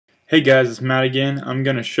Hey guys, it's Matt again. I'm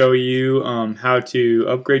going to show you how to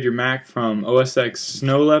upgrade your Mac from OS X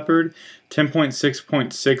Snow Leopard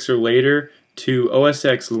 10.6.6 or later to OS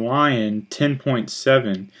X Lion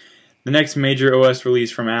 10.7, the next major OS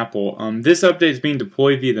release from Apple. This update is being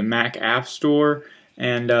deployed via the Mac App Store,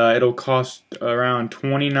 and it'll cost around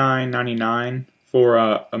 $29.99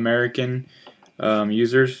 for American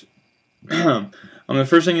users. The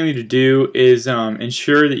first thing you need to do is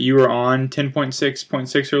ensure that you are on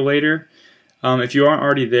 10.6.6 or later if you aren't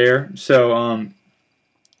already there. So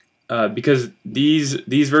because these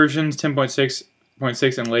versions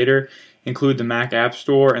 10.6.6 and later include the Mac App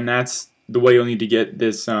Store, and that's the way you'll need to get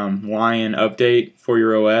this Lion update for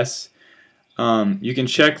your OS. You can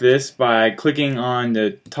check this by clicking on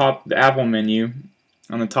the Apple menu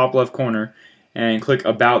on the top left corner and click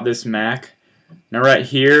About This Mac. Now right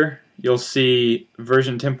here you'll see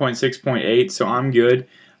version 10.6.8, so I'm good.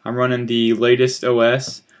 I'm running the latest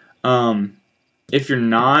OS. If you're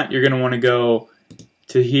not, you're going to want to go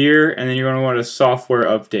to here, and then you're going to want a software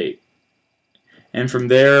update. And from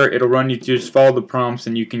there, it'll run you to just follow the prompts,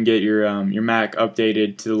 and you can get your Mac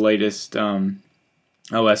updated to the latest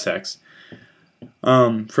OS X.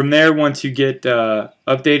 From there, once you get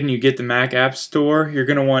updated and you get the Mac App Store, you're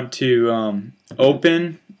going to want to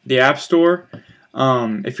open the App Store.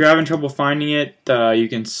 If you're having trouble finding it, you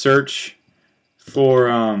can search for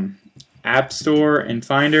App Store and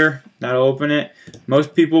Finder. That'll open it.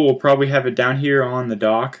 Most people will probably have it down here on the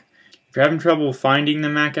dock. If you're having trouble finding the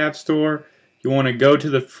Mac App Store, you want to go to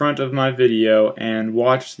the front of my video and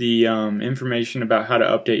watch the information about how to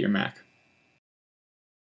update your Mac.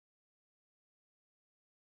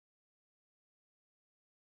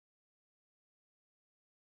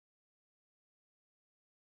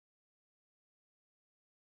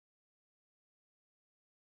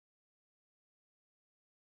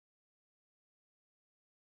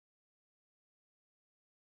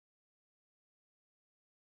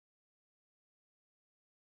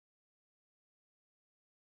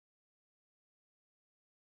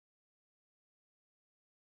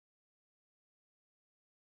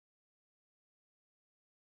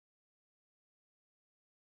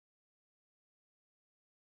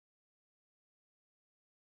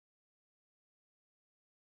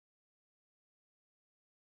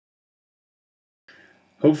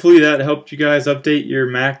 Hopefully that helped you guys update your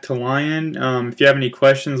Mac to Lion. If you have any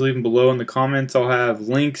questions, leave them below in the comments. I'll have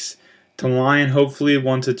links to Lion hopefully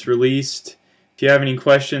once it's released. If you have any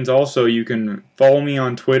questions also, you can follow me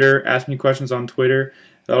on Twitter, ask me questions on Twitter.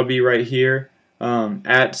 That'll be right here,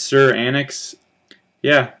 at Sir Annex.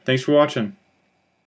 Yeah, thanks for watching.